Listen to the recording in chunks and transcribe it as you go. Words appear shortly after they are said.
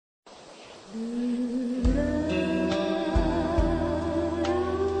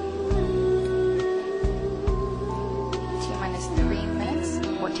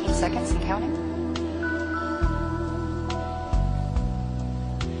seconds and counting.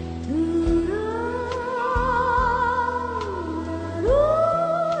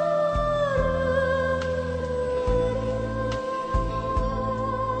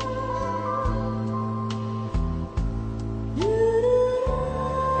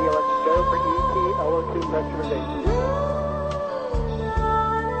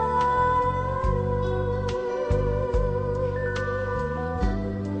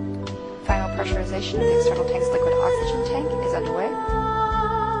 Final pressurization of the external tank's liquid oxygen tank is underway.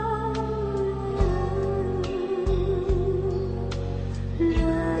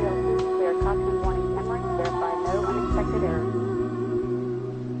 Clear caution warning Emmerich. Verify no unexpected errors.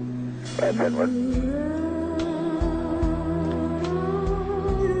 Bad headwind.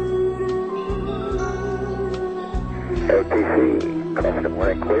 OTC, caution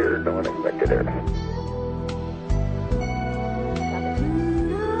warning clear, no unexpected errors.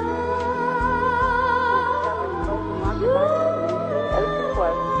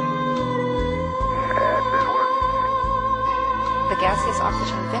 The gaseous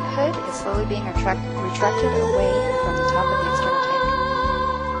oxygen vent hood is slowly being retracted away from the top of the external tank.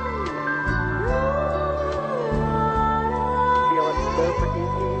 CLS go for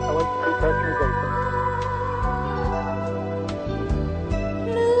ET, LHC pressurization.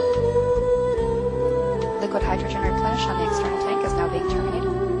 Liquid hydrogen replenish on the external tank is now being terminated.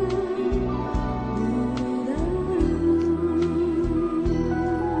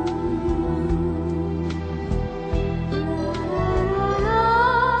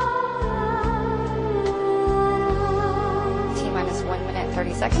 T-minus 1 minute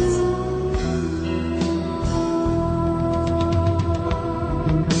 30 seconds.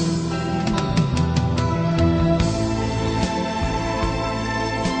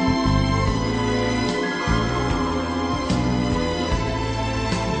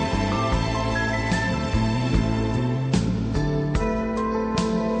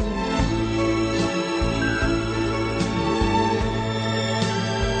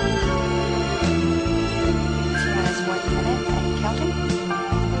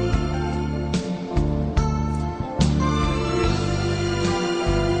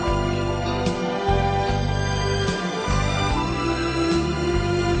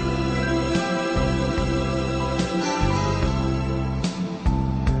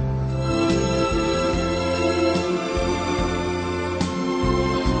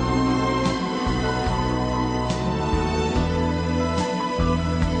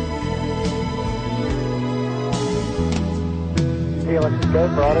 CLS go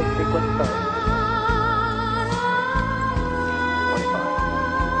for auto sequence start.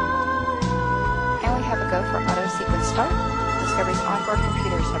 25. And we have a go for auto sequence start. Discovery's onboard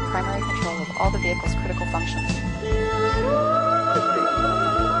computers have primary control of all the vehicle's critical functions. 15.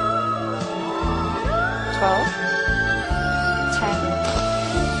 12, 10,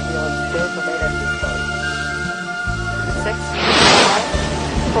 CLS go for main engine start. 6,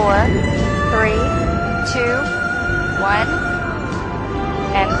 5, 4, 3, 2, 1.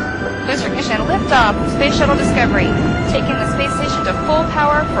 And booster ignition and liftoff of Space Shuttle Discovery, taking the space station to full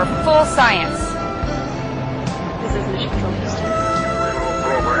power for full science. This is Mission Control Houston.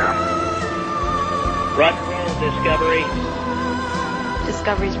 Program. Roger, roll, Discovery.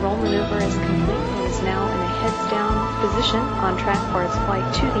 Discovery's roll maneuver is complete and is now in a heads-down position on track for its flight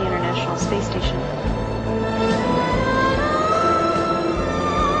to the International Space Station.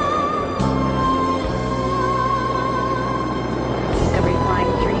 Discovery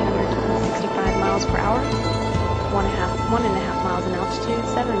flying 365 miles per hour, 1.5 miles in altitude,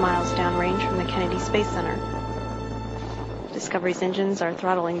 7 miles downrange from the Kennedy Space Center. Discovery's engines are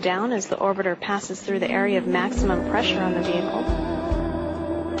throttling down as the orbiter passes through the area of maximum pressure on the vehicle.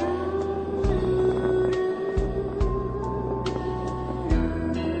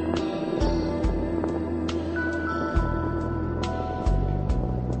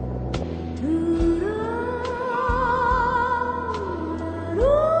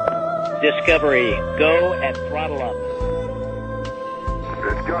 Discovery, go at throttle up.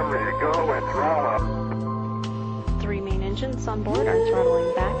 Discovery go and throttle up. 3 main engines on board are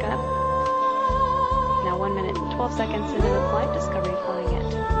throttling back up. Now 1 minute and 12 seconds into the flight, Discovery flying at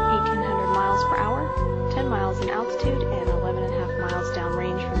 1,800 miles per hour, 10 miles in altitude, and 11.5 miles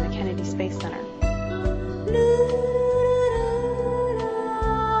downrange from the Kennedy Space Center.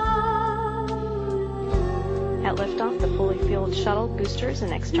 At liftoff, the fully fueled shuttle, boosters,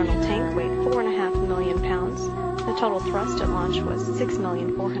 and external tank weighed 4.5 million pounds. The total thrust at launch was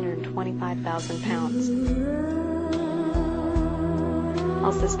 6,425,000 pounds.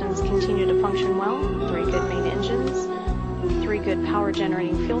 All systems continue to function well. 3 good main engines, 3 good power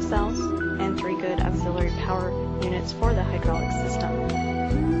generating fuel cells, and 3 good auxiliary power units for the hydraulic system. We'll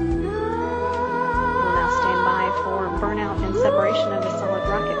now stand by for burnout and separation of the solid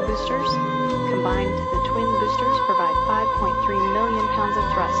rocket boosters. Combined, the twin boosters provide 5.3 million pounds of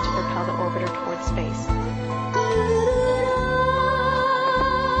thrust to propel the orbiter towards space.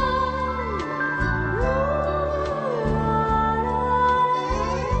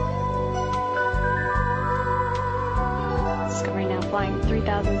 Discovery now flying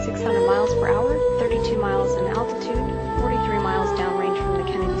 3,600 miles per hour, 32 miles in altitude, 43 miles downrange from the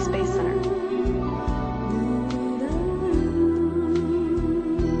Kennedy Space Center.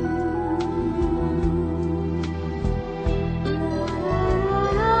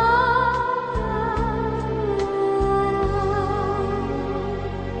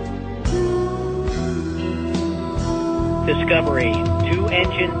 Discovery,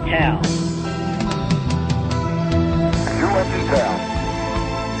 2-engine TAL. 2-engine TAL.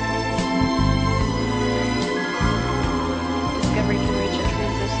 Discovery can reach a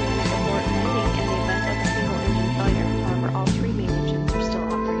transoceanic abort landing in the event of a single engine failure. However, all 3 main engines are still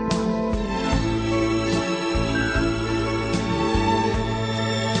operating well.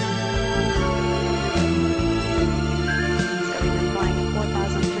 Discovery then flying at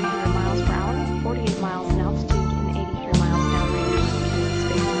 4,300 miles per hour, 48 miles in altitude, and 83 miles downrange from the Kennedy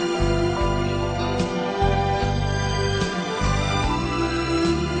Space Center.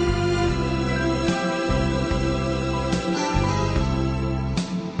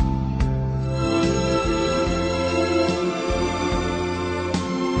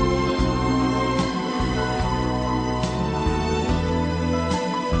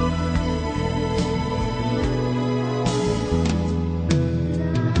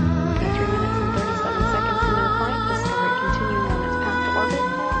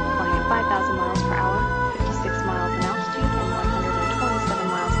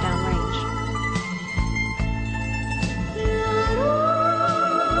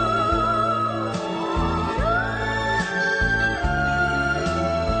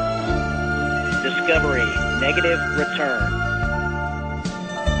 Discovery, negative return.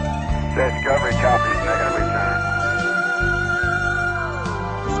 Discovery copies negative.